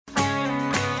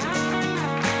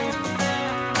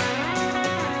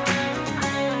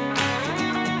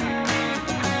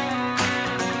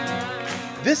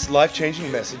This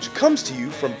life-changing message comes to you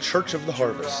from Church of the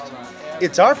Harvest.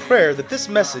 It's our prayer that this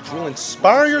message will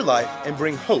inspire your life and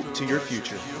bring hope to your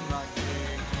future.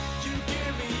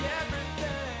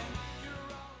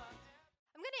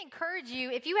 I'm going to encourage you,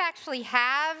 if you actually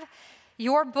have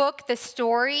your book, The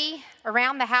Story,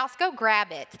 around the house, go grab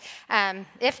it.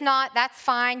 If not, that's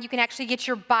fine. You can actually get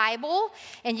your Bible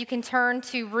and you can turn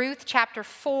to Ruth chapter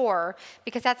 4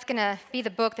 because that's going to be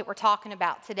the book that we're talking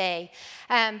about today.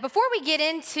 Before we get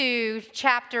into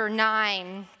chapter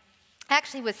 9, I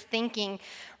actually was thinking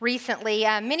recently,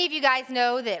 many of you guys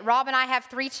know that Rob and I have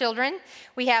 3 children.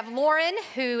 We have Lauren,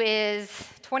 who is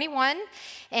 21,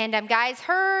 and guys,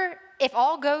 if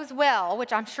all goes well,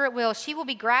 which I'm sure it will, she will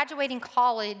be graduating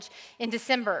college in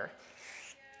December.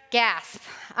 Gasp,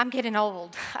 I'm getting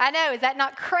old. I know, is that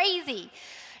not crazy?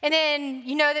 And then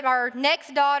you know that our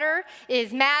next daughter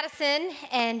is Madison,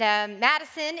 and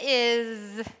Madison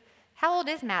is, how old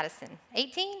is Madison?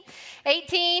 18?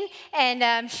 18,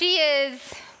 and she is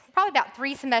probably about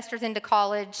 3 semesters into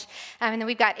college. And then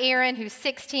we've got Aaron, who's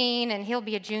 16, and he'll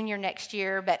be a junior next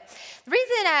year. But the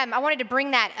reason I wanted to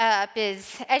bring that up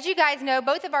is, as you guys know,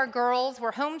 both of our girls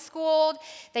were homeschooled.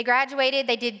 They graduated.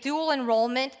 They did dual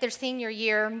enrollment their senior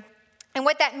year. And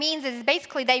what that means is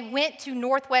basically they went to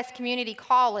Northwest Community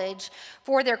College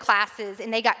for their classes,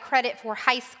 and they got credit for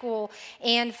high school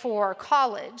and for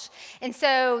college. And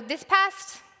so this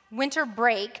past winter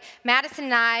break, Madison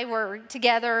and I were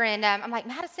together, and I'm like,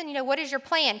 Madison, what is your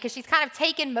plan? Because she's kind of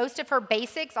taken most of her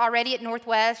basics already at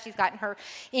Northwest. She's gotten her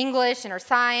English and her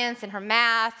science and her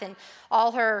math and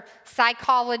all her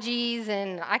psychologies,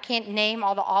 and I can't name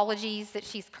all the ologies that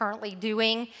she's currently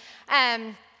doing.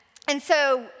 And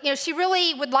so, she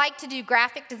really would like to do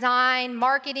graphic design,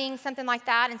 marketing, something like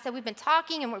that. And so we've been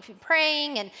talking and we've been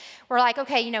praying, and we're like,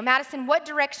 okay, Madison, what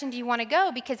direction do you want to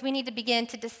go? Because we need to begin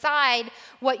to decide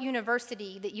what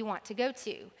university that you want to go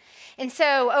to. And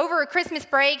so over a Christmas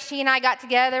break, she and I got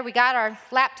together. We got our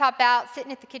laptop out,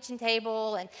 sitting at the kitchen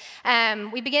table,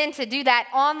 and we began to do that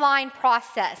online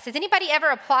process. Has anybody ever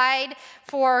applied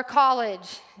for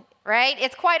college? Right?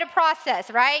 It's quite a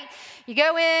process, right? You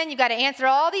go in, you've got to answer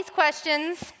all these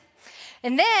questions,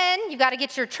 and then you've got to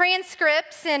get your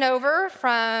transcripts sent over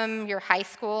from your high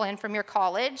school and from your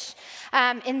college.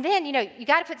 And then, you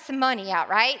got to put some money out,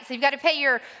 right? So you've got to pay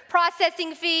your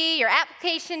processing fee, your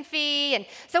application fee. And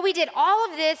so we did all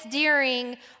of this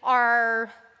during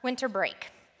our winter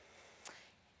break.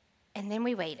 And then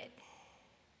we waited.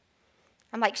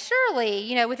 I'm like,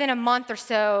 surely, within a month or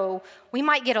so, we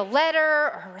might get a letter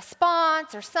or a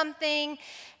response or something.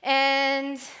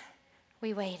 And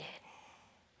we waited.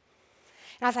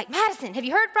 And I was like, Madison, have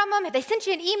you heard from them? Have they sent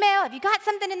you an email? Have you got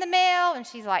something in the mail? And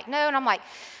she's like, no. And I'm like,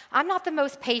 I'm not the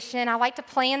most patient. I like to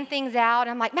plan things out. And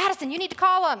I'm like, Madison, you need to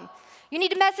call them. You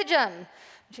need to message them. And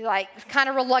she's like, kind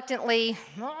of reluctantly,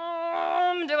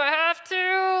 Mom, do I have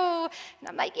to? And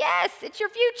I'm like, yes, it's your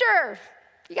future.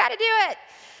 You got to do it.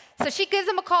 So she gives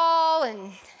them a call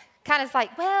and kind of is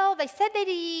like, well, they said they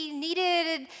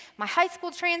needed my high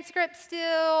school transcript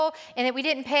still, and that we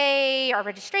didn't pay our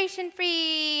registration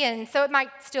fee, and so it might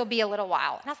still be a little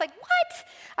while. And I was like, what?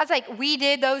 I was like, we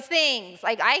did those things.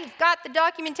 Like, I've got the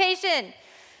documentation.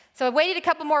 So I waited a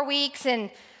couple more weeks, and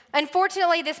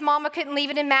unfortunately, this mama couldn't leave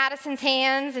it in Madison's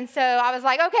hands, and so I was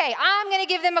like, okay, I'm going to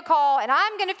give them a call, and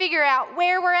I'm going to figure out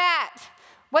where we're at.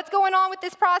 What's going on with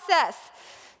this process?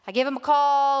 I give them a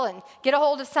call and get a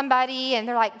hold of somebody, and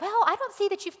they're like, well, I don't see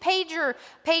that you've paid your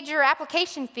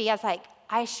application fee. I was like,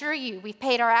 I assure you, we've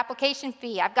paid our application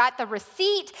fee. I've got the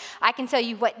receipt. I can tell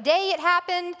you what day it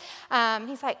happened.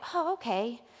 He's like, oh,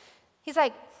 okay. He's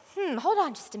like, hold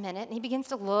on just a minute. And he begins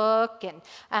to look and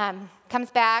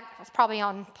comes back. It's probably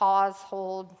on pause,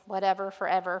 hold, whatever,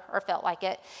 forever, or felt like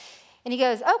it. And he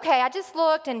goes, okay, I just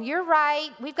looked, and you're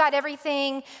right, we've got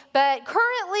everything, but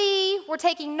currently we're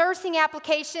taking nursing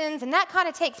applications, and that kind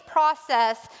of takes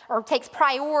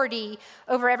priority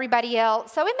over everybody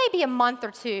else, so it may be a month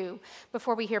or 2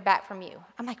 before we hear back from you.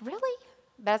 I'm like, really?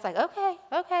 But I was like,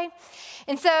 okay.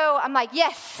 And so I'm like,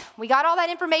 yes, we got all that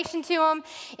information to him.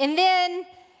 And then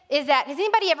has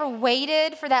anybody ever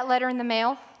waited for that letter in the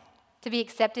mail to be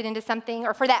accepted into something,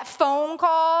 or for that phone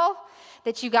call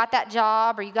that you got that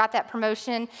job or you got that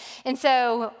promotion? And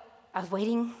so I was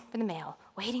waiting for the mail,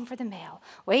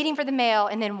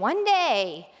 and then one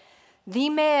day,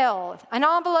 the mail, an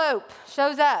envelope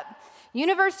shows up,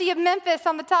 University of Memphis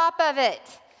on the top of it,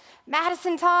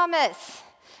 Madison Thomas.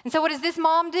 And so what does this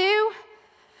mom do?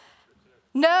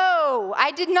 No, I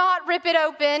did not rip it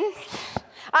open.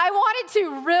 I wanted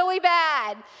to really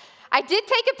bad. I did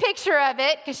take a picture of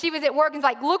it because she was at work and was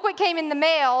like, look what came in the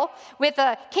mail with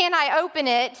a, can I open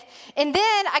it? And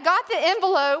then I got the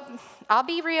envelope. I'll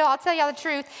be real, I'll tell y'all the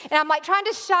truth. And I'm like trying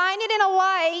to shine it in a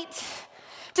light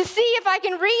to see if I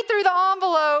can read through the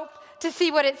envelope to see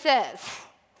what it says.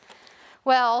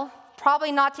 Well,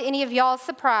 probably not to any of y'all's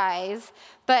surprise,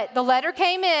 but the letter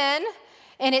came in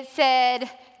and it said,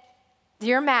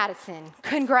 Dear Madison,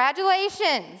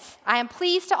 congratulations. I am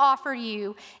pleased to offer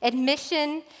you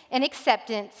admission and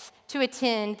acceptance to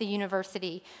attend the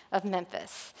University of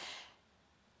Memphis.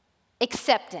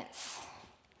 Acceptance.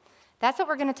 That's what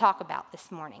we're going to talk about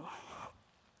this morning.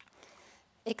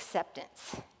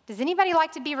 Acceptance. Does anybody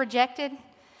like to be rejected?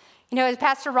 You know, as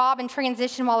Pastor Rob in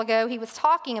transition a while ago, he was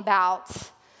talking about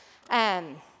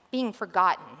being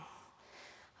forgotten.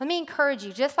 Let me encourage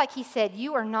you, just like he said,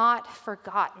 you are not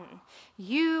forgotten.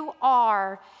 You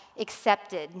are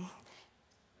accepted.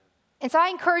 And so I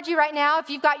encourage you right now, if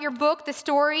you've got your book, The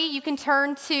Story, you can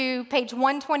turn to page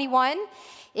 121.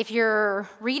 If you're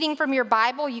reading from your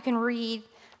Bible, you can read.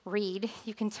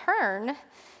 You can turn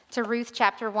to Ruth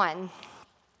chapter 1.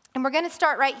 And we're going to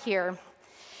start right here.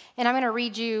 And I'm going to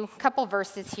read you a couple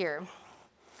verses here.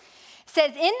 It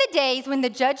says, in the days when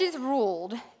the judges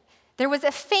ruled, there was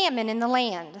a famine in the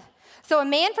land. So a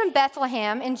man from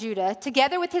Bethlehem in Judah,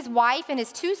 together with his wife and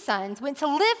his 2 sons, went to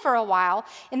live for a while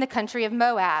in the country of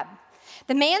Moab.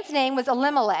 The man's name was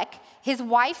Elimelech. His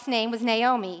wife's name was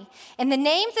Naomi. And the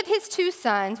names of his 2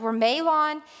 sons were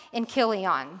Mahlon and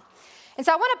Chilion. And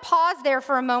so I want to pause there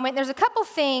for a moment. There's a couple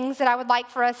things that I would like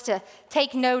for us to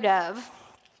take note of.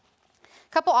 A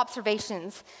couple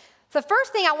observations. The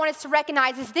first thing I want us to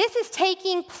recognize is this is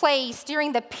taking place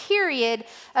during the period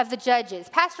of the Judges.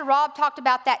 Pastor Rob talked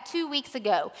about that 2 weeks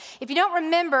ago. If you don't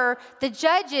remember, the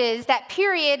Judges, that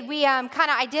period, we kind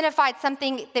of identified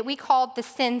something that we called the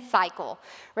sin cycle,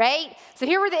 right? So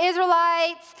here were the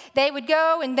Israelites. They would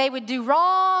go and they would do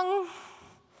wrong,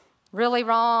 really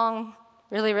wrong,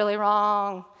 really, really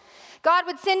wrong. God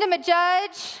would send them a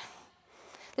judge.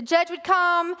 The judge would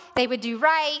come. They would do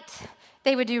right.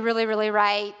 They would do really, really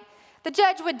right. The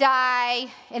judge would die,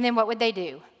 and then what would they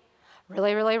do?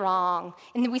 Really, really wrong.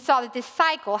 And then we saw that this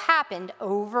cycle happened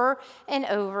over and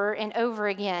over and over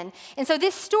again. And so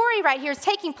this story right here is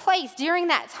taking place during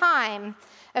that time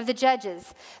of the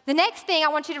judges. The next thing I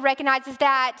want you to recognize is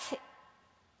that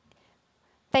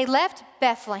they left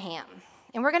Bethlehem.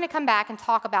 And we're going to come back and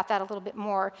talk about that a little bit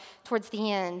more towards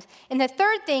the end. And the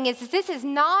third thing is this is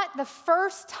not the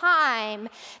first time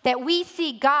that we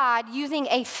see God using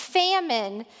a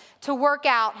famine to work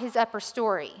out his upper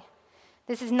story.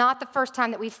 This is not the first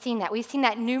time that we've seen that. We've seen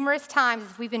that numerous times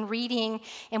as we've been reading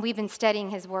and we've been studying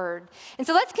his word. And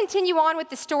so let's continue on with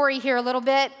the story here a little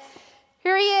bit.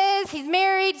 Here he is. He's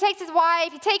married. He takes his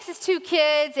wife. He takes his 2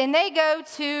 kids, and they go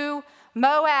to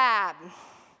Moab.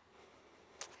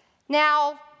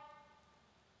 Now,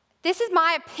 this is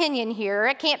my opinion here.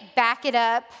 I can't back it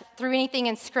up through anything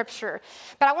in Scripture.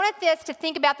 But I wanted us to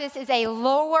think about this as a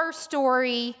lower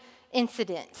story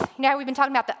incident. You know, we've been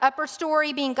talking about the upper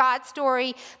story being God's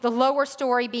story, the lower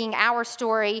story being our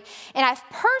story. And I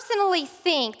personally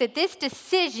think that this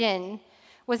decision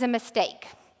was a mistake.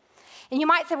 And you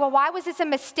might say, well, why was this a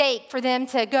mistake for them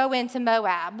to go into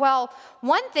Moab? Well,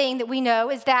 one thing that we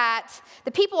know is that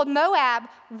the people of Moab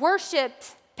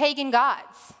worshiped pagan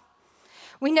gods.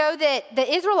 We know that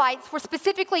the Israelites were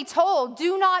specifically told,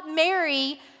 do not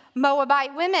marry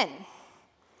Moabite women.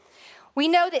 We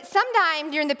know that sometime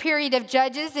during the period of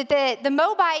Judges that the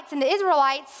Moabites and the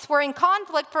Israelites were in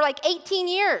conflict for like 18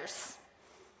 years.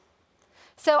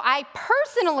 So I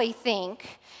personally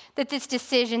think that this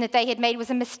decision that they had made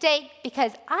was a mistake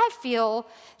because I feel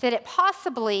that it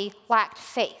possibly lacked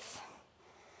faith.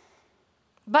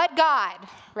 But God,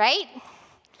 right?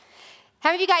 How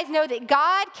many of you guys know that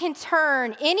God can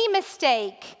turn any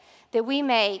mistake that we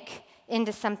make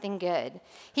into something good?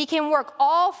 He can work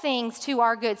all things to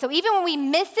our good. So even when we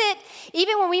miss it,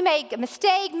 even when we make a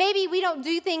mistake, maybe we don't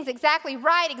do things exactly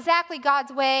right, exactly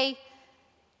God's way,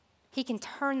 he can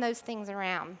turn those things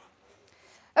around.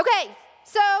 Okay,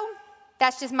 so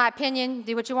that's just my opinion.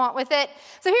 Do what you want with it.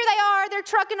 So here they are, they're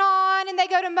trucking on, and they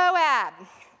go to Moab.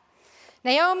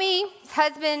 Naomi's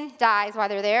husband dies while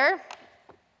they're there.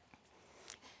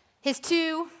 His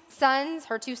 2 sons,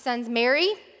 her 2 sons marry.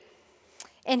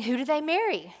 And who do they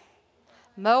marry?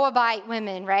 Moabite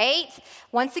women, right?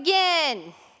 Once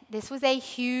again, this was a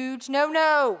huge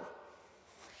no-no.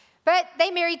 But they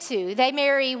marry 2.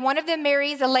 One of them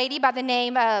marries a lady by the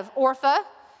name of Orpah,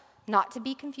 not to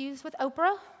be confused with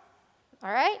Oprah.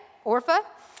 All right, Orpah.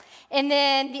 And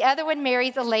then the other one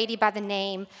marries a lady by the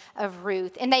name of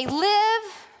Ruth. And they live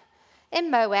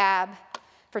in Moab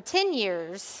for 10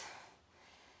 years.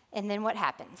 And then what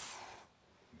happens?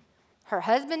 Her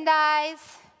husband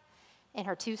dies, and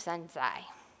her 2 sons die.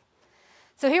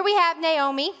 So here we have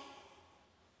Naomi.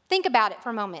 Think about it for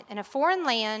a moment. In a foreign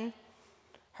land,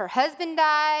 her husband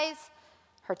dies,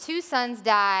 her 2 sons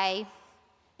die,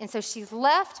 and so she's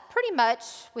left pretty much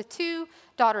with 2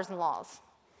 daughters-in-laws.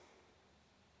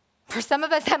 For some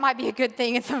of us, that might be a good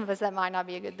thing, and some of us, that might not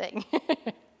be a good thing.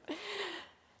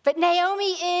 But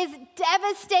Naomi is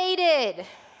devastated.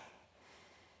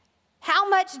 How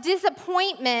much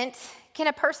disappointment can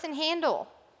a person handle?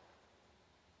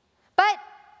 But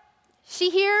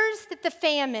she hears that the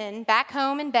famine back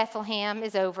home in Bethlehem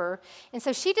is over, and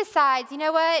so she decides, you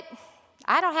know what?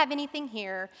 I don't have anything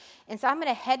here, and so I'm going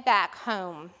to head back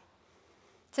home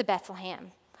to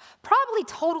Bethlehem. Probably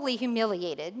totally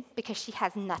humiliated because she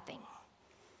has nothing.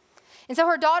 And so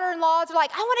her daughter-in-laws are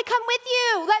like, I want to come with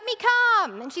you. Let me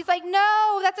come. And she's like,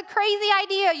 no, that's a crazy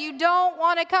idea. You don't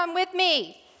want to come with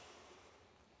me.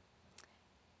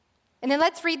 And then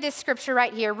let's read this scripture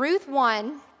right here. Ruth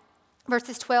 1,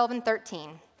 verses 12 and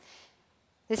 13.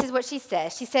 This is what she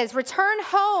says. She says, return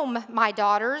home, my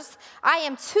daughters. I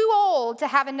am too old to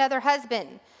have another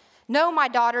husband. No, my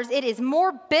daughters, it is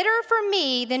more bitter for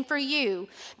me than for you,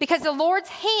 because the Lord's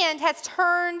hand has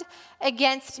turned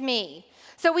against me.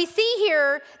 So we see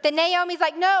here that Naomi's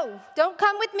like, no, don't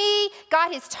come with me.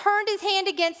 God has turned his hand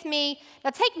against me.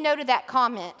 Now take note of that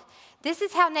comment. This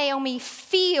is how Naomi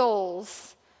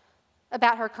feels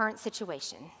about her current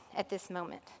situation at this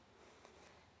moment.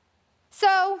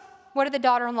 So what do the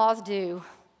daughter-in-laws do?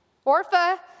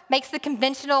 Orpah makes the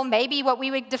conventional, maybe what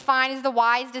we would define as the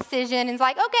wise decision, and is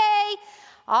like, okay,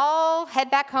 I'll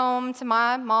head back home to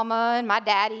my mama and my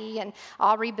daddy, and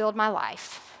I'll rebuild my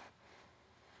life.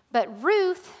 But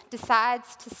Ruth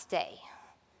decides to stay.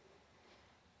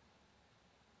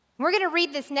 We're going to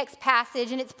read this next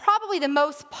passage, and it's probably the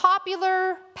most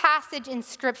popular passage in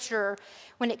Scripture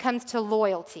when it comes to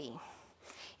loyalty.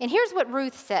 And here's what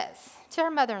Ruth says to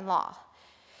her mother-in-law.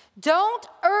 Don't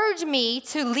urge me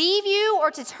to leave you or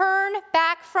to turn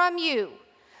back from you.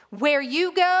 Where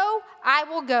you go, I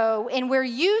will go, and where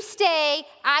you stay,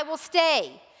 I will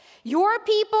stay. Your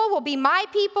people will be my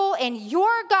people, and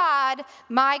your God,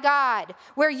 my God.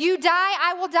 Where you die,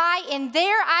 I will die, and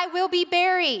there I will be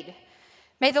buried.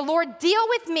 May the Lord deal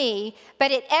with me,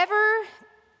 but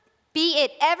be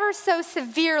it ever so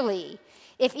severely,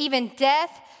 if even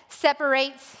death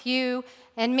separates you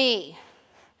and me.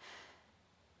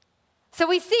 So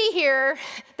we see here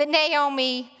that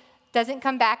Naomi doesn't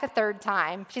come back a third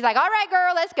time. She's like, all right,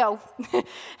 girl, let's go.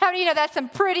 How many of you know that's some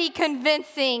pretty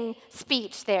convincing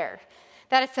speech there?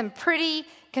 That is some pretty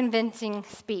convincing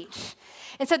speech.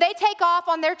 And so they take off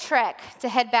on their trek to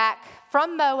head back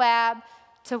from Moab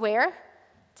to where?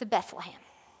 To Bethlehem.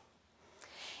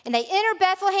 And they enter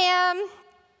Bethlehem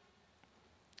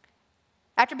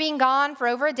after being gone for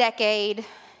over a decade.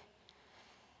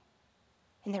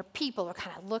 And their people are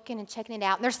kind of looking and checking it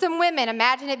out. And there's some women,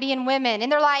 imagine it being women,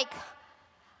 and they're like,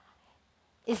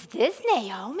 is this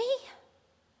Naomi?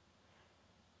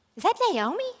 Is that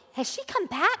Naomi? Has she come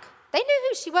back? They knew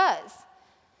who she was.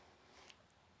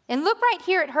 And look right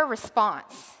here at her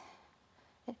response.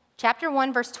 Chapter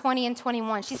 1, verse 20 and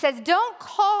 21. She says, don't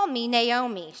call me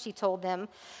Naomi, she told them.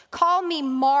 Call me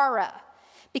Mara,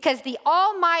 because the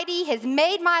Almighty has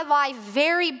made my life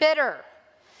very bitter.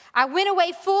 I went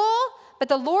away full, but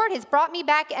the Lord has brought me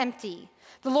back empty.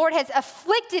 The Lord has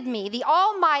afflicted me. The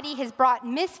Almighty has brought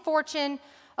misfortune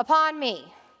upon me.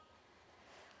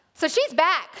 So she's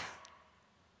back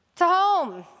to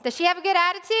home. Does she have a good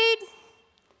attitude?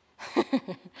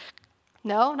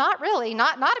 No, not really.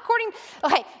 Not according.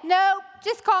 Okay, no,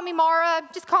 just call me Mara.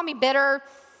 Just call me bitter.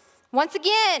 Once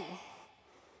again,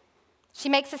 she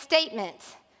makes a statement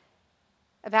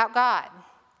about God.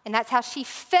 And that's how she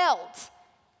felt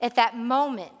at that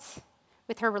moment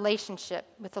with her relationship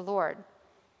with the Lord.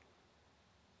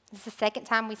 This is the second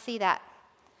time we see that.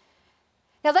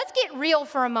 Now let's get real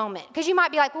for a moment, because you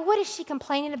might be like, well, what is she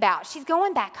complaining about? She's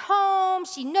going back home.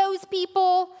 She knows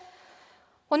people.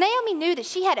 Well, Naomi knew that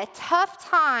she had a tough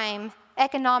time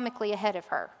economically ahead of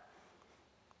her.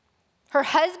 Her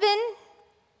husband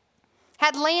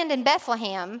had land in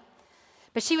Bethlehem,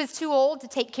 but she was too old to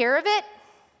take care of it.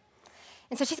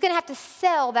 And so she's going to have to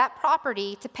sell that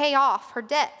property to pay off her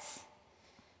debts.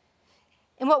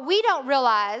 And what we don't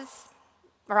realize,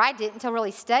 or I didn't until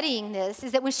really studying this,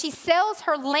 is that when she sells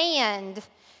her land,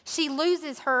 she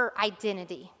loses her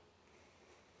identity.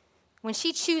 When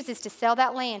she chooses to sell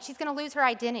that land, she's going to lose her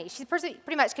identity. She's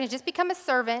pretty much going to just become a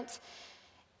servant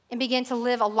and begin to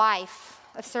live a life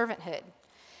of servanthood.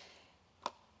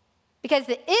 Because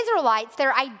the Israelites,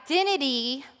 their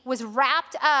identity was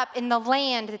wrapped up in the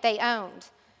land that they owned.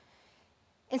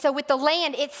 And so with the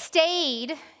land, it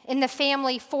stayed in the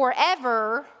family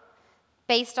forever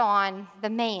based on the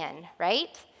man, right?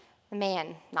 The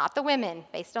man, not the women,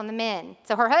 based on the men.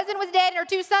 So her husband was dead and her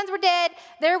 2 sons were dead.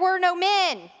 There were no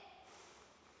men.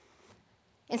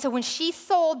 And so when she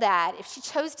sold that, if she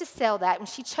chose to sell that, when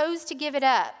she chose to give it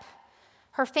up,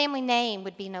 her family name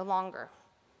would be no longer.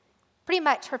 Pretty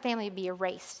much her family would be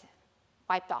erased,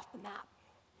 wiped off the map.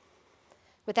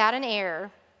 Without an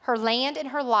heir, her land and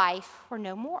her life were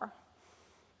no more.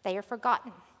 They are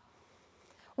forgotten.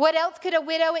 What else could a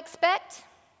widow expect?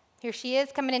 Here she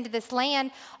is coming into this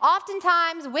land.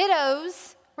 Oftentimes,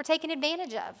 widows were taken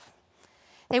advantage of.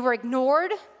 They were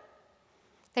ignored.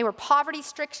 They were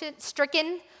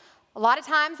poverty-stricken. A lot of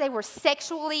times, they were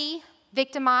sexually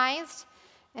victimized.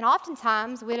 And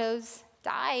oftentimes, widows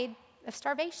died of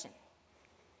starvation.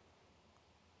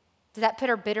 Does that put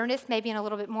her bitterness maybe in a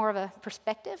little bit more of a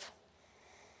perspective?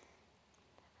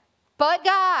 But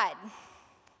God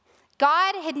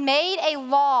had made a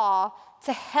law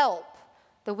to help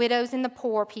the widows and the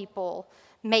poor people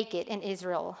make it in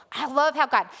Israel. I love how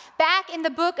God, back in the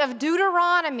book of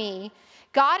Deuteronomy,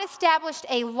 God established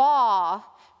a law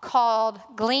called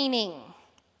gleaning.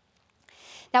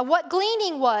 Now, what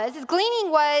gleaning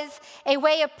was a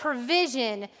way of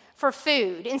provision for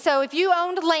food. And so if you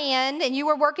owned land and you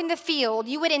were working the field,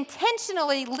 you would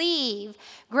intentionally leave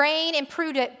grain and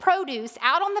produce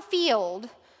out on the field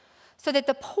so that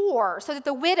the poor, so that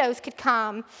the widows could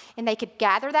come and they could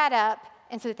gather that up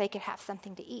and so that they could have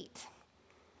something to eat.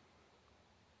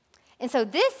 And so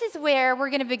this is where we're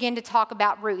going to begin to talk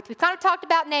about Ruth. We've kind of talked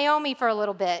about Naomi for a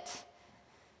little bit,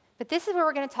 but this is where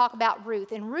we're going to talk about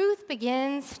Ruth. And Ruth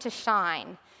begins to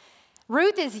shine.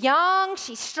 Ruth is young,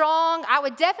 she's strong. I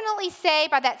would definitely say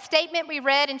by that statement we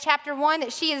read in chapter 1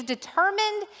 that she is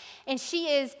determined and she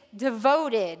is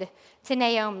devoted to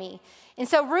Naomi. And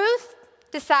so Ruth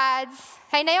decides,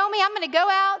 hey, Naomi, I'm going to go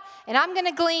out and I'm going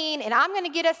to glean and I'm going to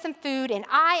get us some food and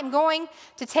I am going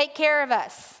to take care of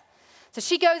us. So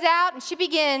she goes out and she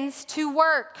begins to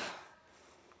work.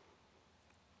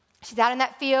 She's out in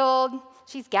that field.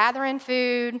 She's gathering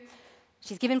food.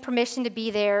 She's given permission to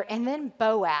be there. And then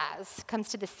Boaz comes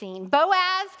to the scene.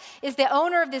 Boaz is the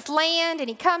owner of this land, and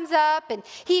he comes up and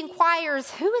he inquires,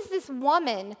 who is this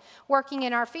woman working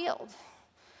in our field?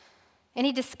 And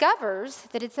he discovers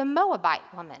that it's a Moabite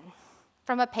woman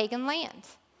from a pagan land.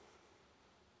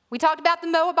 We talked about the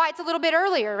Moabites a little bit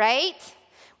earlier, right?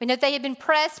 We know they had been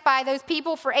pressed by those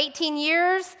people for 18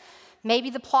 years. Maybe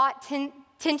the plot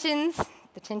tensions,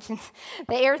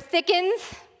 the air thickens.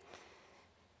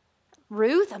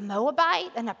 Ruth, a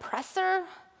Moabite, an oppressor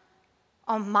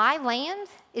on my land?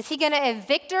 Is he going to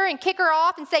evict her and kick her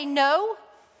off and say no?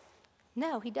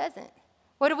 No, he doesn't.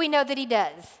 What do we know that he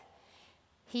does?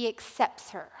 He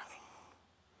accepts her.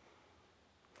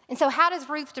 And so how does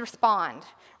Ruth respond?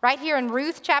 Right here in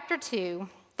Ruth chapter 2,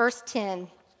 verse 10,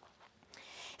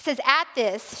 it says, at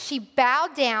this, she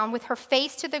bowed down with her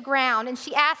face to the ground, and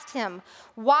she asked him,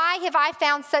 why have I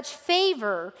found such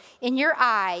favor in your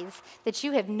eyes that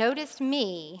you have noticed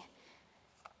me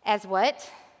as what?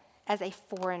 As a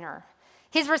foreigner.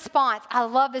 His response, I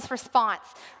love this response.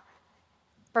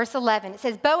 Verse 11, it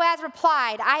says, Boaz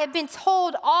replied, I have been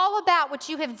told all about what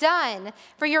you have done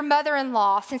for your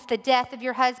mother-in-law since the death of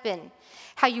your husband,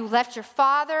 how you left your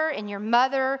father and your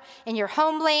mother and your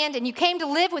homeland, and you came to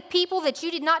live with people that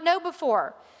you did not know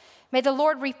before. May the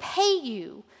Lord repay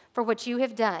you for what you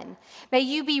have done. May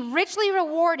you be richly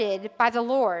rewarded by the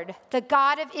Lord, the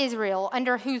God of Israel,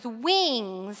 under whose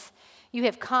wings you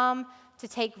have come to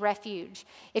take refuge.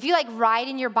 If you write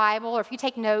in your Bible or if you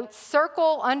take notes,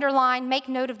 circle, underline, make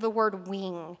note of the word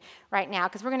wing right now,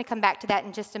 because we're going to come back to that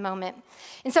in just a moment.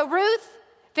 And so Ruth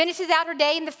finishes out her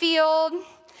day in the field.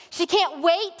 She can't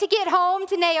wait to get home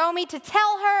to Naomi to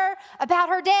tell her about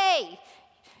her day.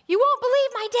 You won't believe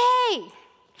my day.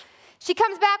 She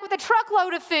comes back with a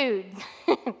truckload of food.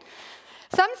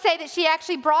 Some say that she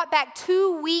actually brought back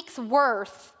 2 weeks'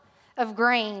 worth of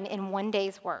grain in one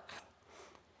day's work.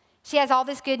 She has all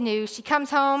this good news. She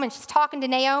comes home and she's talking to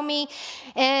Naomi,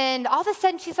 and all of a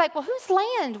sudden she's like, well, whose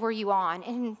land were you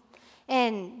on?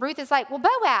 And Ruth is like, well,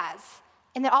 Boaz.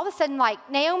 And then all of a sudden,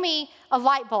 Naomi, a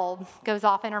light bulb goes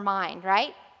off in her mind,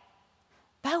 right?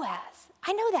 Boaz,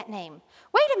 I know that name.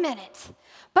 Wait a minute.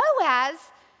 Boaz,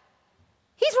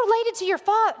 he's related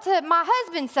to my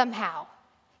husband somehow.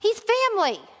 He's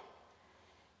family.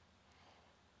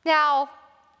 Now,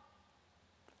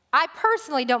 I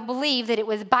personally don't believe that it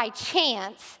was by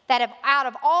chance that out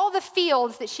of all the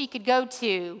fields that she could go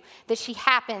to, that she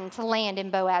happened to land in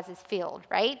Boaz's field,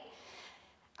 right?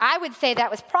 I would say that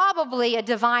was probably a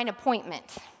divine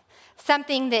appointment,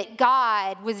 something that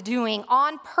God was doing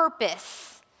on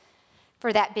purpose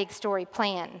for that big story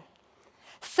plan.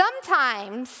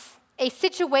 Sometimes a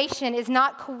situation is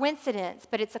not coincidence,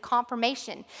 but it's a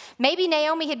confirmation. Maybe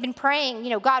Naomi had been praying,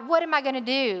 God, what am I going to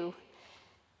do?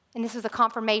 And this was a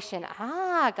confirmation.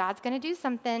 God's going to do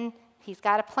something. He's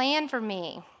got a plan for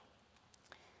me.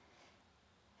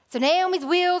 So Naomi's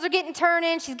wheels are getting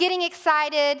turning. She's getting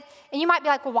excited. And you might be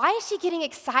like, well, why is she getting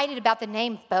excited about the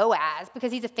name Boaz?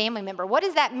 Because he's a family member. What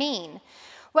does that mean?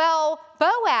 Well,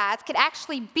 Boaz could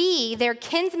actually be their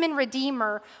kinsman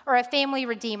redeemer or a family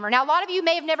redeemer. Now, a lot of you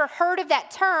may have never heard of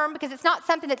that term because it's not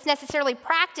something that's necessarily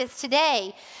practiced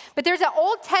today. But there's an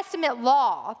Old Testament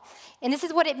law, and this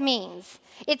is what it means.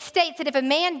 It states that if a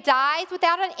man dies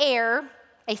without an heir,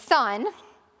 a son,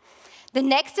 the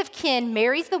next of kin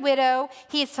marries the widow.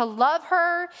 He is to love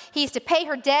her. He is to pay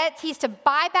her debts. He is to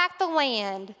buy back the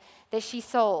land that she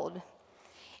sold.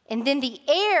 And then the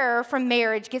heir from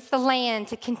marriage gets the land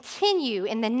to continue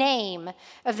in the name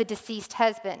of the deceased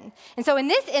husband. And so in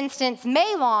this instance,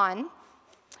 Mahlon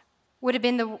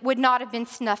would not have been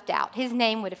snuffed out. His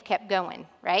name would have kept going,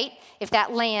 right? If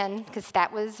that land, because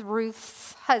that was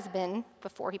Ruth's husband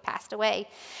before he passed away.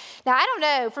 Now, I don't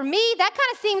know. For me, that kind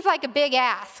of seems like a big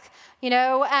ask.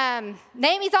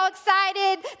 Naomi's all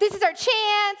excited. This is our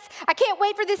chance. I can't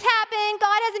wait for this to happen.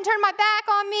 God hasn't turned my back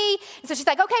on me. And so she's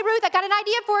like, okay, Ruth, I got an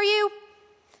idea for you.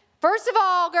 First of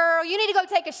all, girl, you need to go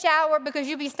take a shower because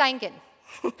you be stinking.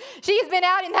 She has been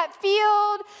out in that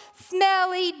field,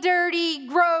 smelly, dirty,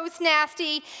 gross,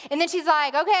 nasty. And then she's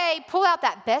like, okay, pull out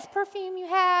that best perfume you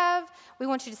have. We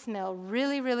want you to smell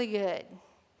really, really good.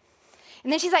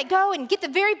 And then she's like, go and get the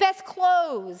very best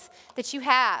clothes that you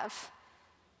have.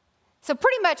 So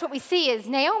pretty much what we see is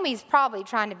Naomi's probably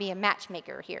trying to be a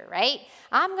matchmaker here, right?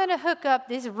 I'm going to hook up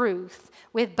this Ruth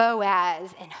with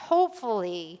Boaz, and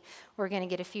hopefully we're going to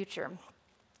get a future.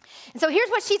 And so here's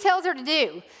what she tells her to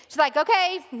do. She's like,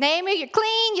 okay, Naomi, you're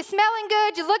clean, you're smelling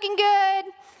good, you're looking good.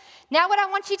 Now what I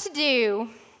want you to do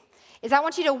is I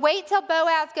want you to wait till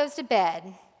Boaz goes to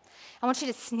bed. I want you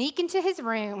to sneak into his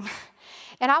room,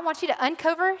 and I want you to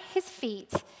uncover his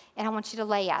feet, and I want you to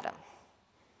lay at him.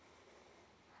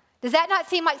 Does that not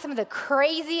seem like some of the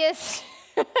craziest?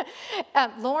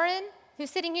 Lauren, who's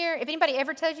sitting here, if anybody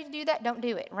ever tells you to do that, don't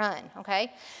do it. Run,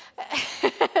 okay?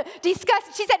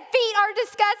 Disgusting. She said, feet are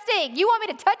disgusting. You want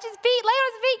me to touch his feet? Lay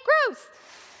on his feet? Gross.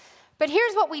 But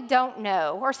here's what we don't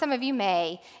know, or some of you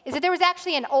may, is that there was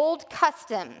actually an old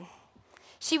custom.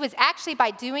 She was actually, by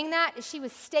doing that, she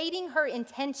was stating her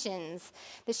intentions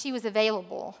that she was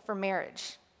available for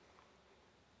marriage.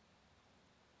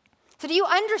 So do you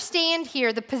understand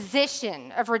here the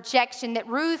position of rejection that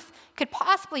Ruth could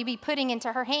possibly be putting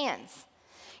into her hands?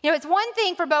 It's one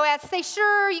thing for Boaz to say,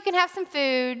 sure, you can have some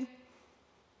food.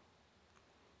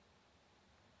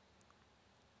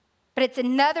 But it's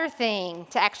another thing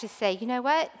to actually say, you know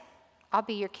what? I'll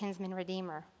be your kinsman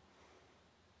redeemer.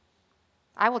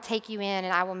 I will take you in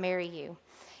and I will marry you.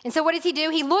 And so what does he do?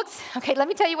 He looks, okay, let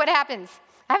me tell you what happens.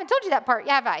 I haven't told you that part,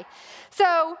 have I?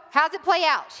 So how's it play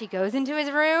out? She goes into his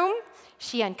room.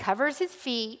 She uncovers his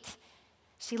feet.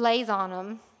 She lays on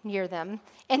them, near them.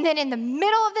 And then in the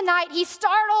middle of the night, he's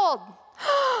startled.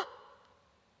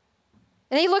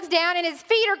 And he looks down and his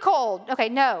feet are cold. Okay,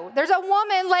 no, there's a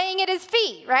woman laying at his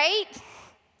feet, right?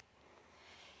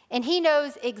 And he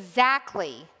knows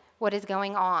exactly what is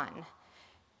going on.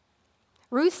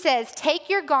 Ruth says, take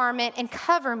your garment and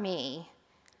cover me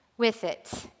with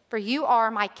it, for you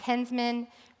are my kinsman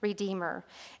redeemer.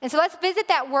 And so let's visit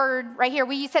that word right here.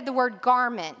 We said the word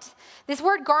garment. This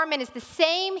word garment is the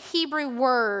same Hebrew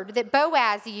word that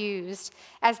Boaz used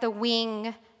as the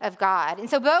wing of God. And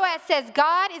so Boaz says,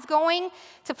 God is going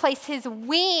to place his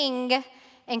wing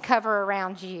and cover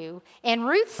around you. And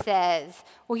Ruth says,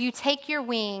 will you take your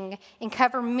wing and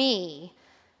cover me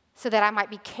so that I might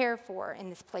be cared for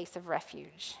in this place of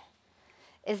refuge?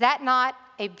 Is that not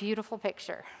a beautiful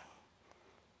picture?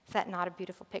 Is that not a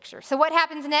beautiful picture? So what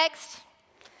happens next?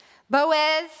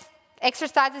 Boaz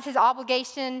exercises his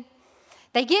obligation.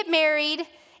 They get married,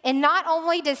 and not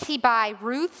only does he buy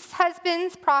Ruth's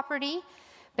husband's property,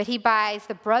 but he buys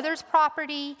the brother's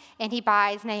property, and he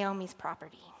buys Naomi's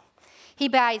property. He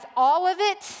buys all of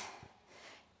it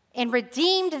and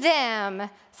redeemed them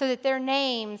so that their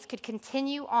names could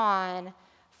continue on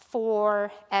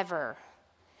forever.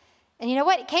 And you know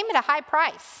what? It came at a high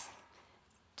price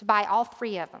to buy all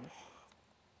three of them.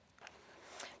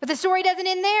 But the story doesn't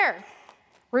end there.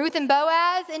 Ruth and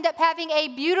Boaz end up having a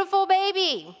beautiful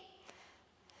baby.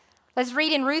 Let's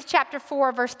read in Ruth chapter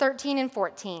 4, verse 13 and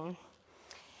 14.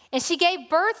 And she gave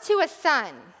birth to a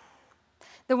son.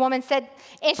 The woman said,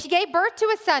 and she gave birth to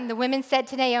a son. The women said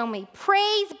to Naomi,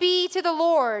 "Praise be to the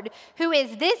Lord, who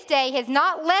is this day has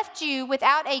not left you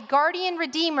without a guardian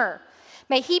redeemer.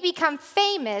 May he become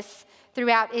famous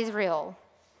throughout Israel."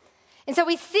 And so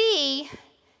we see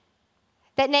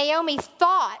that Naomi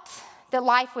thought that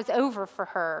life was over for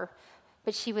her,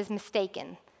 but she was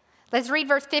mistaken. Let's read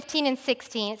verse 15 and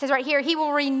 16. It says right here, "He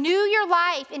will renew your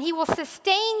life and he will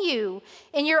sustain you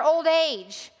in your old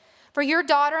age. For your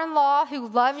daughter-in-law who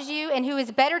loves you and who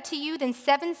is better to you than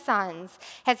 7 sons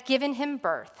has given him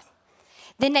birth."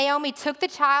 Then Naomi took the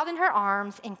child in her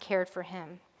arms and cared for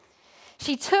him.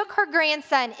 She took her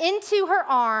grandson into her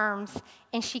arms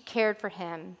and she cared for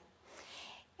him.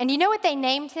 And you know what they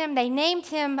named him? They named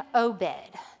him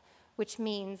Obed, which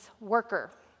means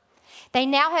worker. They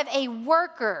now have a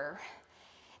worker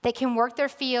that can work their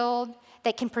field,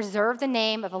 that can preserve the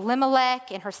name of Elimelech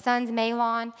and her sons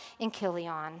Mahlon and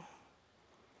Chilion.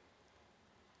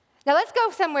 Now let's go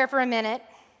somewhere for a minute.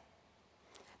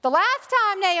 The last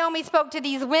time Naomi spoke to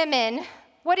these women,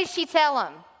 what did she tell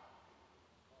them?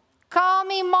 "Call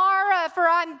me Mara, for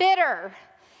I'm bitter."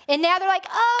 And now they're like,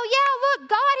 "Oh yeah, look,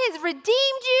 God has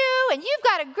redeemed you, and you've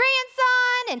got a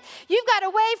grandson, and you've got a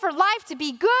way for life to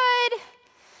be good."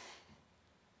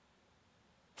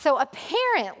 So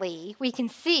apparently, we can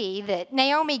see that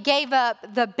Naomi gave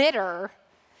up the bitter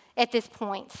at this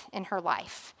point in her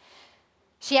life.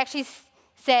 She actually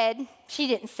said, she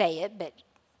didn't say it, but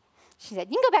she said,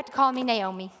 "You can go back to calling me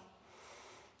Naomi."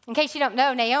 In case you don't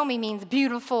know, Naomi means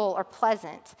beautiful or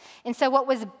pleasant. And so what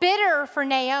was bitter for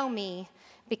Naomi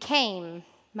became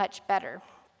much better.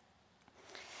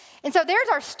 And so there's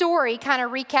our story kind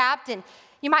of recapped, and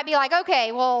you might be like,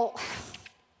 okay, well,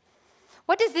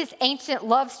 what does this ancient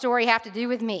love story have to do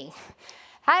with me?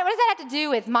 What does that have to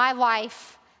do with my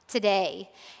life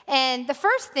today? And the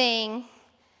first thing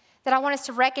that I want us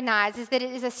to recognize is that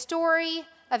it is a story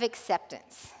of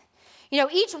acceptance. You know,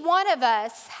 each one of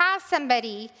us has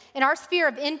somebody in our sphere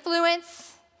of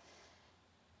influence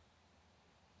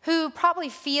who probably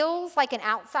feels like an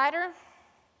outsider,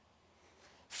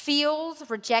 feels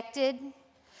rejected,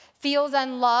 feels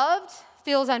unloved,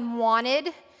 feels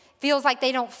unwanted, feels like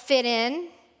they don't fit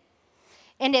in.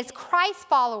 And as Christ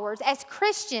followers, as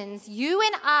Christians, you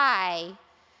and I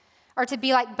are to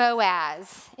be like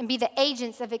Boaz and be the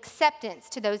agents of acceptance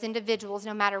to those individuals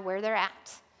no matter where they're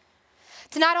at.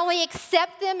 To not only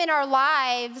accept them in our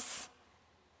lives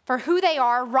for who they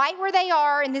are, right where they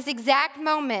are in this exact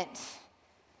moment,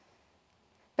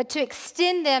 but to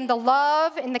extend them the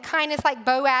love and the kindness like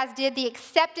Boaz did, the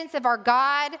acceptance of our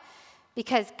God,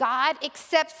 because God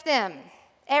accepts them,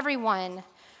 everyone,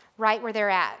 right where they're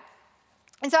at.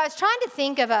 And so I was trying to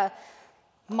think of a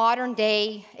modern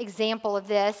day example of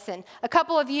this, and a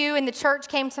couple of you in the church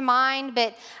came to mind,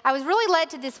 but I was really led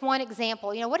to this one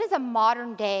example. You know, what is a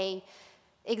modern day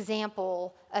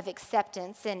example of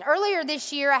acceptance? And earlier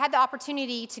this year, I had the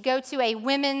opportunity to go to a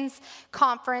women's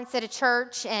conference at a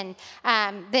church, and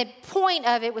the point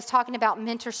of it was talking about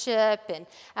mentorship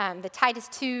and the Titus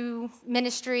II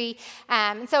ministry.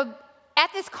 And so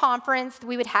at this conference,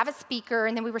 we would have a speaker,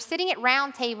 and then we were sitting at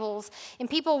round tables, and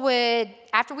people would,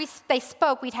 after they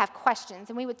spoke, we'd have questions,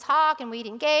 and we would talk, and we'd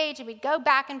engage, and we'd go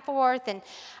back and forth. And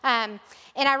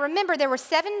I remember there were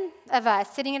 7 of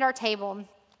us sitting at our table,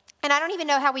 and I don't even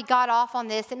know how we got off on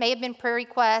this. It may have been prayer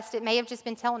request. It may have just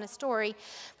been telling a story.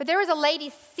 But there was a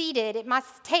lady seated at my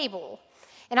table,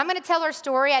 and I'm going to tell her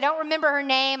story. I don't remember her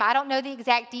name. I don't know the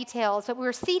exact details, but we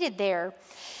were seated there.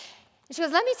 And she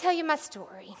goes, "Let me tell you my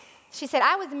story." She said,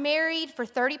 "I was married for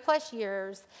 30 plus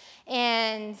years,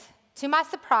 and to my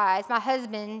surprise, my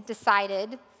husband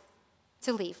decided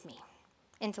to leave me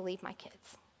and to leave my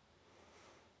kids."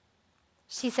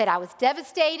 She said, "I was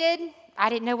devastated. I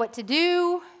didn't know what to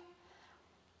do,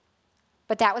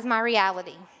 but that was my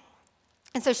reality."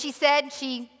 And so she said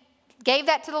she gave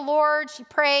that to the Lord. She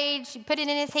prayed. She put it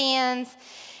in his hands,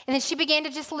 and then she began to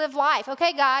just live life.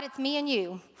 "Okay, God, it's me and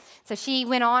you." So she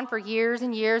went on for years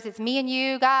and years. "It's me and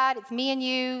you, God. It's me and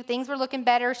you." Things were looking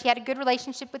better. She had a good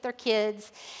relationship with her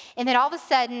kids. And then all of a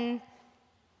sudden,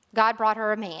 God brought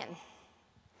her a man.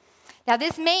 Now,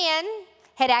 this man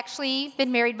had actually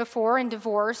been married before and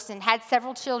divorced and had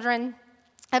several children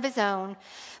of his own.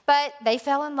 But they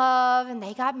fell in love and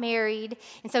they got married.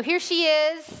 And so here she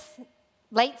is,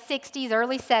 late 60s,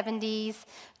 early 70s,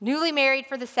 newly married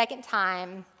for the second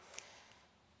time.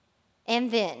 And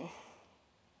then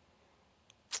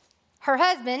her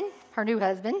husband, her new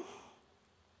husband,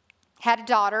 had a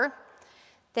daughter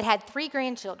that had 3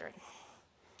 grandchildren.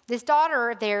 This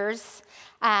daughter of theirs,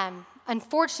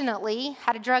 unfortunately,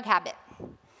 had a drug habit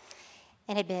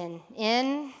and had been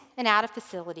in and out of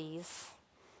facilities,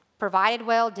 provided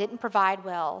well, didn't provide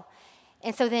well.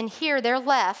 And so then here they're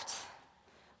left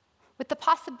with the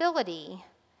possibility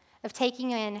of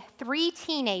taking in 3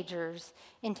 teenagers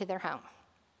into their home.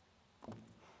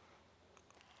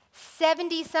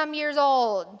 70-some years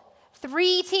old,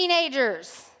 3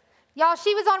 teenagers. Y'all,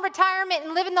 she was on retirement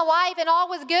and living the life and all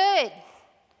was good.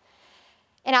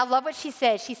 And I love what she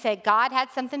said. She said, God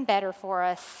had something better for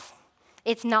us.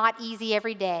 It's not easy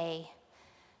every day,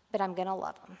 but I'm going to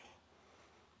love them.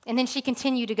 And then she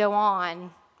continued to go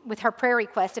on with her prayer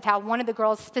request of how one of the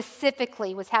girls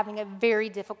specifically was having a very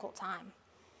difficult time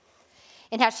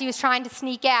and how she was trying to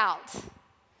sneak out.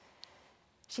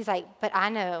 She's like, but I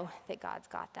know that God's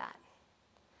got that.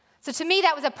 So to me,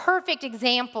 that was a perfect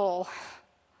example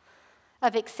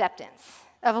of acceptance,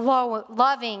 of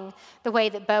loving the way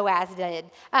that Boaz did.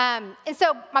 And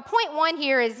so my point 1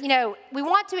 here is, we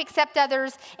want to accept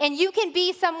others, and you can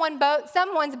be someone's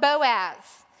Boaz.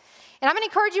 And I'm going to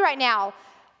encourage you right now,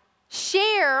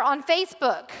 share on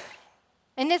Facebook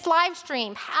in this live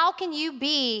stream, how can you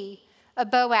be a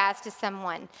Boaz to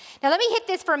someone? Now let me hit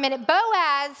this for a minute.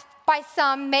 Boaz, by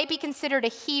some, may be considered a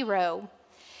hero.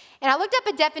 And I looked up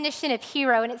a definition of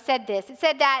hero, and it said this. It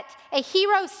said that a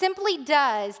hero simply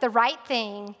does the right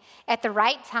thing at the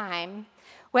right time,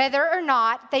 whether or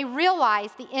not they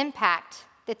realize the impact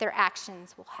that their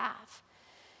actions will have.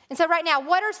 And so right now,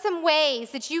 what are some ways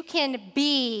that you can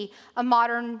be a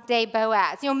modern-day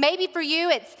Boaz? Maybe for you,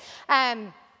 it's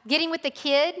getting with the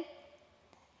kid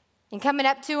and coming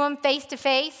up to them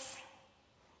face-to-face,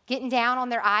 getting down on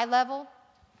their eye level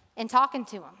and talking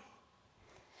to them.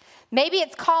 Maybe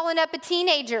it's calling up a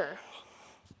teenager,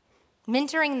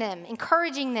 mentoring them,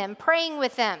 encouraging them, praying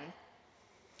with them.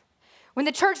 When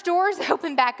the church doors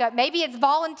open back up, maybe it's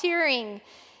volunteering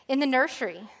in the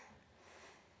nursery.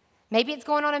 Maybe it's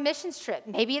going on a missions trip.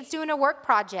 Maybe it's doing a work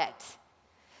project.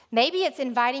 Maybe it's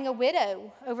inviting a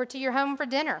widow over to your home for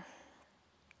dinner.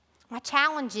 My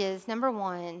challenge is, number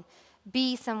 1,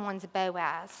 be someone's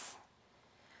Boaz.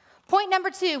 Point number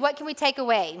 2, what can we take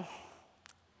away?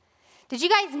 Did you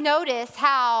guys notice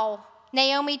how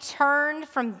Naomi turned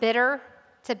from bitter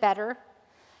to better?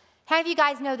 How many of you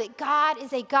guys know that God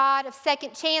is a God of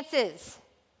second chances?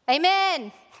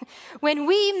 Amen. When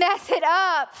we mess it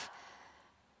up,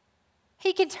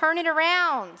 He can turn it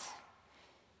around.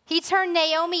 He turned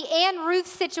Naomi and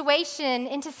Ruth's situation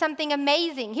into something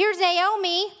amazing. Here's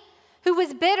Naomi, who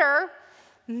was bitter,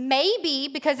 maybe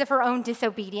because of her own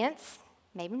disobedience.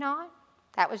 Maybe not.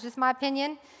 That was just my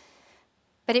opinion.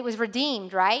 But it was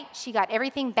redeemed, right? She got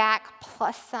everything back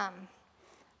plus some.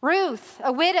 Ruth,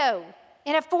 a widow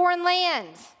in a foreign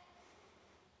land,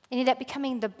 ended up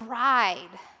becoming the bride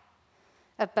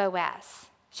of Boaz.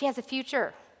 She has a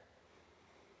future.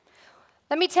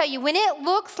 Let me tell you, when it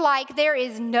looks like there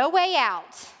is no way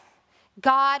out,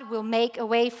 God will make a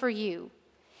way for you.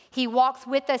 He walks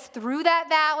with us through that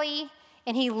valley,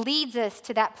 and He leads us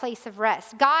to that place of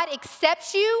rest. God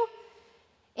accepts you,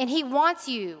 and He wants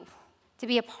you to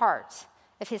be a part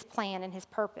of His plan and His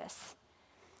purpose.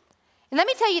 And let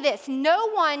me tell you this, no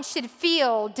one should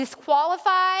feel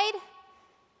disqualified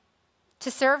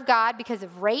to serve God because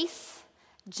of race,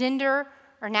 gender,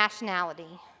 or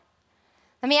nationality.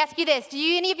 Let me ask you this, do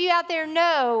any of you out there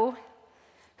know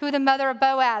who the mother of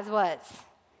Boaz was?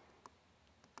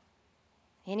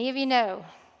 Any of you know?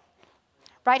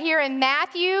 Right here in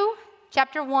Matthew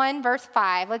chapter 1, verse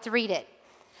 5, let's read it.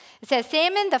 It says,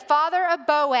 Salmon, the father of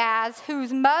Boaz,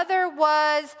 whose mother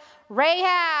was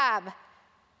Rahab.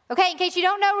 Okay, in case you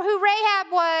don't know who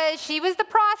Rahab was, she was the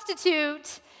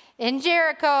prostitute in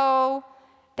Jericho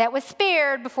that was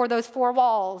spared before those 4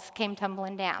 walls came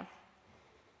tumbling down.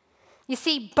 You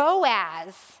see,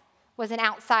 Boaz was an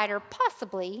outsider,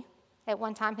 possibly at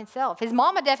one time himself. His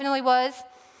mama definitely was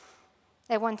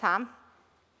at one time.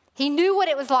 He knew what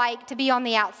it was like to be on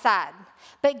the outside.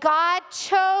 But God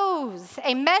chose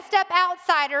a messed up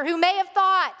outsider who may have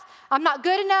thought, I'm not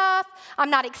good enough, I'm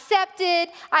not accepted,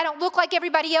 I don't look like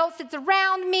everybody else that's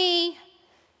around me.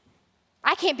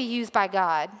 I can't be used by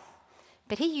God.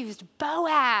 But He used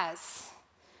Boaz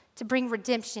to bring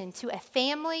redemption to a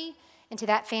family and to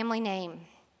that family name.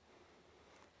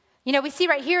 We see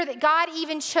right here that God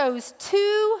even chose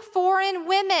 2 foreign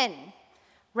women,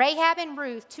 Rahab and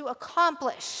Ruth, to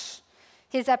accomplish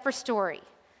His upper story.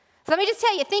 So let me just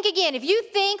tell you, think again. If you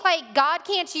think like God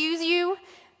can't use you,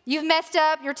 you've messed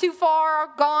up, you're too far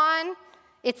gone,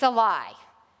 it's a lie.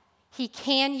 He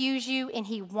can use you, and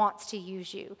he wants to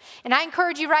use you. And I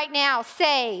encourage you right now,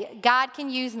 say, God can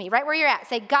use me. Right where you're at,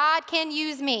 say, God can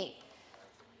use me.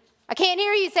 I can't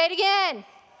hear you. Say it again.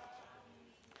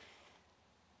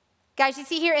 Guys, you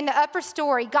see here in the upper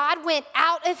story, God went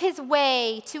out of his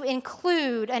way to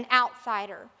include an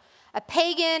outsider, a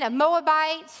pagan, a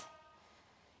Moabite,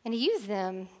 and he used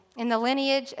them in the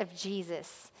lineage of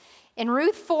Jesus. In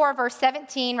Ruth 4, verse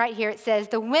 17, right here, it says,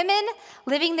 the women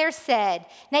living there said,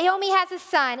 Naomi has a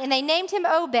son, and they named him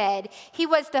Obed. He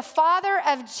was the father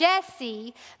of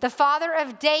Jesse, the father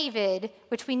of David,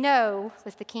 which we know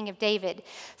was the king of David.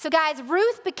 So guys,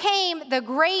 Ruth became the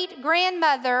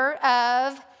great-grandmother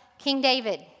of King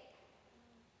David.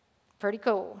 Pretty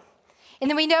cool. And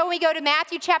then we know we go to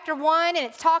Matthew chapter 1, and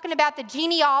it's talking about the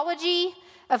genealogy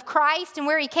of Christ and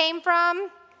where he came from,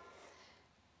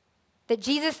 that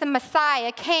Jesus the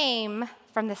Messiah came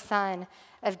from the son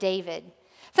of David.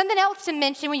 Something else to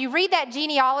mention, when you read that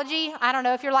genealogy, I don't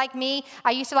know if you're like me,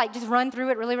 I used to just run through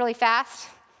it really, really fast.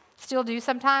 Still do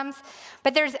sometimes.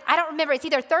 But I don't remember, it's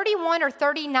either 31 or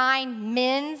 39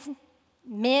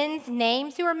 men's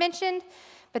names who are mentioned,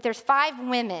 but there's 5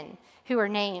 women who are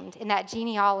named in that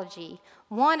genealogy,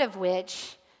 one of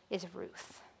which is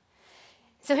Ruth.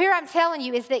 So here I'm telling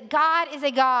you is that God is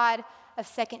a God of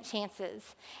second chances.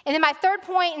 And then my third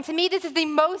point, and to me this is the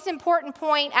most important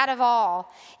point out of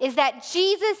all, is that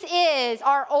Jesus is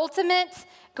our ultimate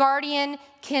guardian,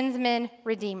 kinsman,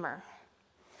 redeemer.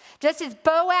 Just as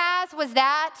Boaz was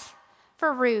that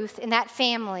for Ruth and that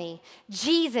family,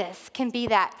 Jesus can be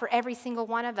that for every single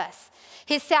one of us.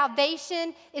 His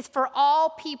salvation is for all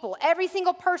people, every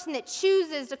single person that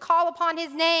chooses to call upon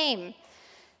his name.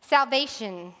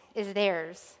 Salvation is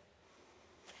theirs.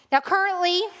 Now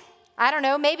currently, I don't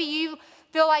know, maybe you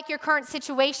feel like your current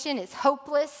situation is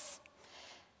hopeless.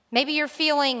 Maybe you're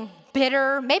feeling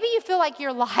bitter. Maybe you feel like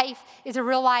your life is a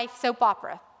real life soap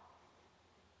opera.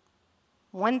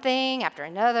 One thing after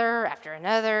another, after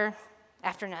another,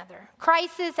 after another.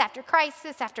 Crisis after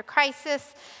crisis after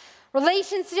crisis.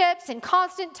 Relationships in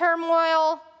constant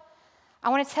turmoil. I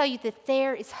want to tell you that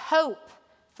there is hope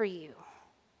for you.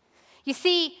 You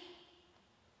see,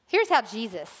 here's how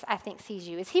Jesus, I think, sees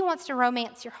you, is he wants to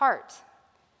romance your heart.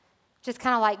 Just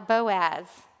kind of like Boaz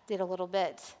did a little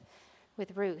bit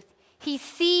with Ruth. He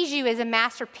sees you as a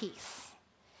masterpiece.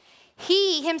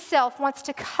 He himself wants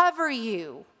to cover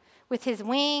you with his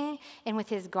wing and with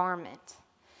his garment.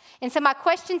 And so my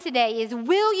question today is,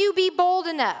 will you be bold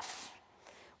enough?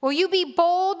 Will you be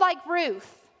bold like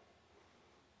Ruth?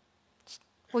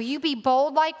 Will you be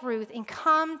bold like Ruth and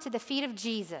come to the feet of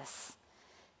Jesus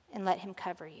and let him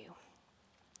cover you?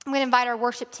 I'm going to invite our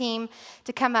worship team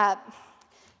to come up,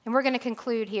 and we're going to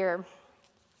conclude here.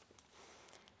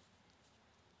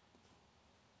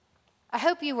 I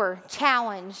hope you were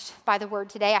challenged by the word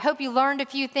today. I hope you learned a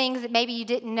few things that maybe you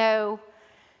didn't know.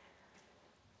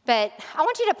 But I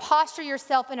want you to posture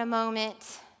yourself in a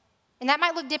moment, and that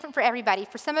might look different for everybody.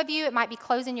 For some of you, it might be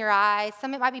closing your eyes.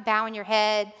 Some, it might be bowing your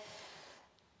head.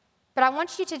 But I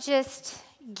want you to just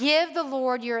give the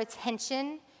Lord your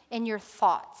attention and your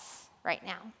thoughts right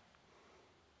now.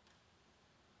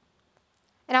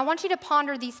 And I want you to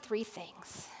ponder these 3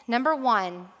 things. Number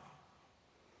 1,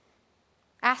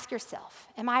 ask yourself,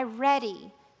 am I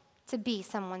ready to be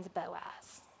someone's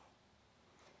Boaz?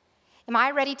 Am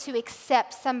I ready to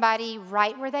accept somebody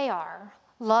right where they are,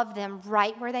 love them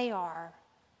right where they are,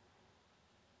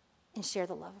 and share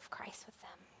the love of Christ with them?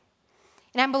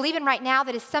 And I'm believing right now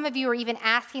that as some of you are even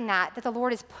asking that the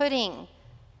Lord is putting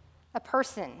a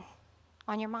person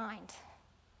on your mind.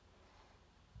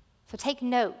 So take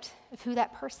note of who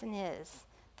that person is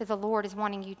that the Lord is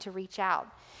wanting you to reach out.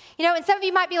 You know, and some of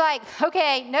you might be like,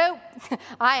 okay, nope,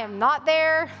 I am not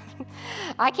there.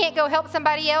 I can't go help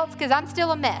somebody else because I'm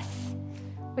still a mess.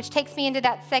 Which takes me into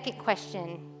that second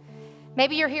question.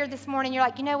 Maybe you're here this morning, you're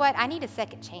like, you know what, I need a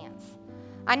second chance.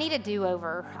 I need a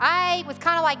do-over. I was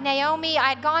kind of like Naomi. I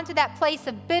had gone to that place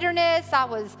of bitterness. I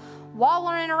was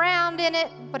wallowing around in it.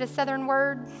 What a southern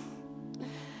word.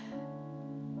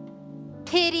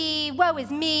 Pity, woe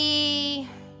is me.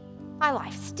 My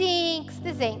life stinks.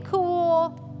 This ain't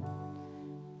cool.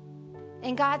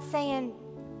 And God's saying,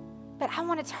 but I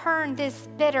want to turn this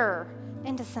bitter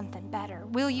into something better.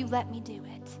 Will you let me do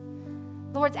it?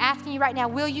 The Lord's asking you right now,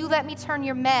 will you let me turn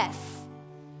your mess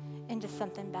into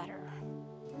something better?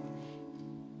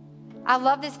 I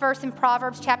love this verse in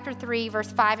Proverbs chapter 3,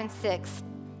 verse 5 and 6.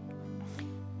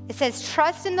 It says,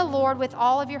 trust in the Lord with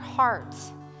all of your heart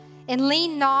and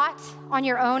lean not on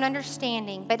your own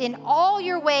understanding, but in all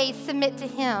your ways submit to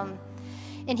him,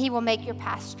 and he will make your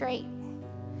path straight.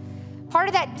 Part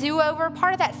of that do-over,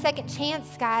 part of that second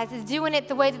chance, guys, is doing it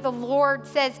the way that the Lord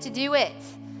says to do it.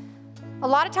 A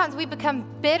lot of times we become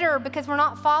bitter because we're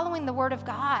not following the Word of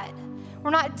God.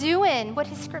 We're not doing what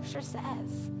His Scripture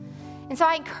says. And so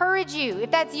I encourage you,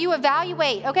 if that's you,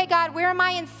 evaluate. Okay, God, where am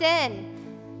I in sin?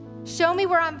 Show me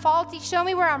where I'm faulty. Show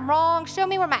me where I'm wrong. Show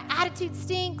me where my attitude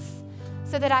stinks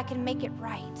so that I can make it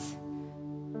right.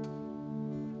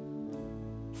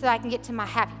 So that I can get to my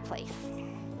happy place.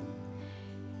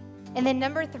 And then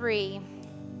number 3,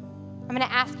 I'm going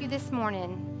to ask you this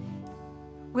morning,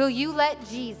 will you let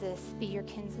Jesus be your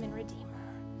kinsman redeemer?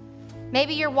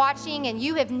 Maybe you're watching and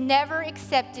you have never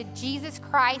accepted Jesus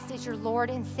Christ as your Lord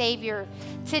and Savior.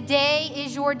 Today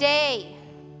is your day.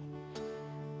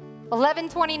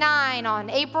 11:29 on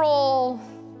April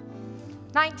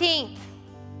 19th.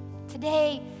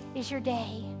 Today is your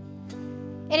day.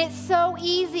 And it's so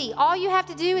easy. All you have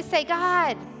to do is say,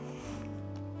 God,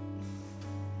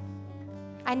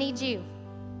 I need you.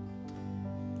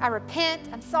 I repent.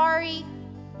 I'm sorry.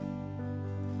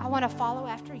 I want to follow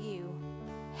after you.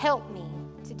 Help me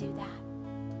to do that.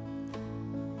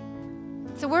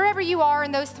 So wherever you are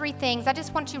in those 3 things, I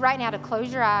just want you right now to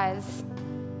close your eyes.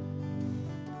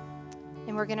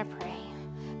 And we're going to pray.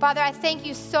 Father, I thank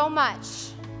you so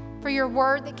much for your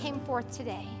word that came forth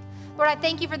today. Lord, I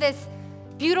thank you for this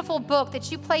beautiful book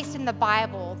that you placed in the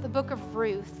Bible, the book of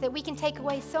Ruth, that we can take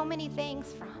away so many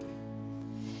things from.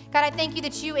 God, I thank you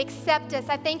that you accept us.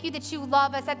 I thank you that you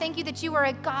love us. I thank you that you are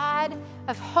a God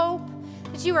of hope,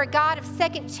 that you are a God of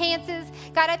second chances.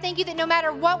 God, I thank you that no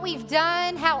matter what we've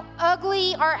done, how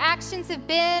ugly our actions have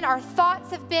been, our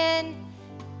thoughts have been,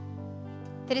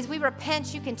 that as we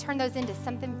repent, you can turn those into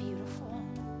something beautiful.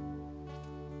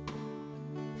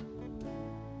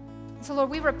 So, Lord,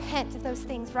 we repent of those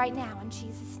things right now in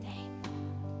Jesus' name.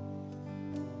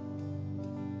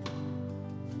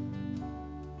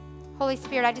 Holy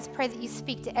Spirit, I just pray that you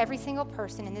speak to every single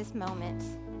person in this moment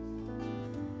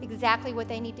exactly what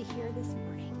they need to hear this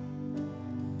morning.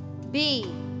 Be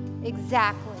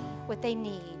exactly what they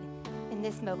need in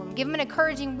this moment. Give them an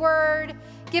encouraging word.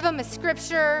 Give them a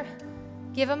scripture.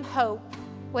 Give them hope,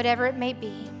 whatever it may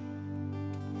be.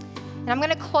 And I'm going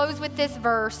to close with this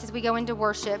verse as we go into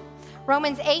worship.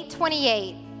 Romans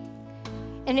 8:28.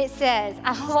 And it says,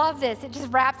 I love this. It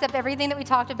just wraps up everything that we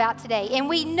talked about today. And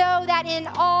we know that in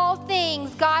all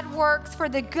things, God works for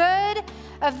the good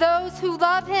of those who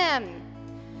love him,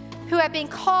 who have been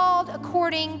called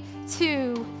according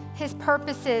to his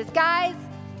purposes. Guys,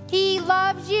 he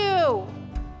loves you.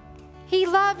 He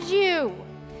loves you.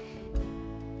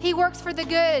 He works for the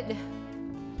good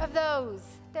of those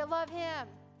that love him.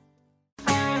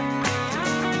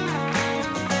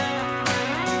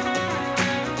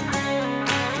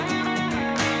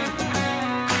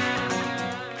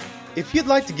 If you'd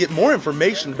like to get more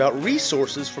information about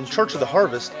resources from Church of the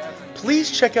Harvest,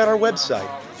 please check out our website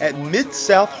at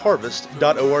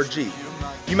midsouthharvest.org.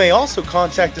 You may also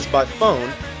contact us by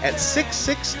phone at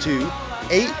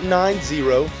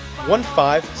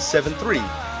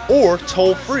 662-890-1573 or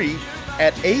toll free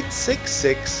at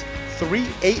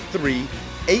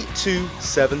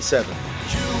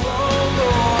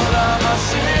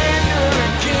 866-383-8277.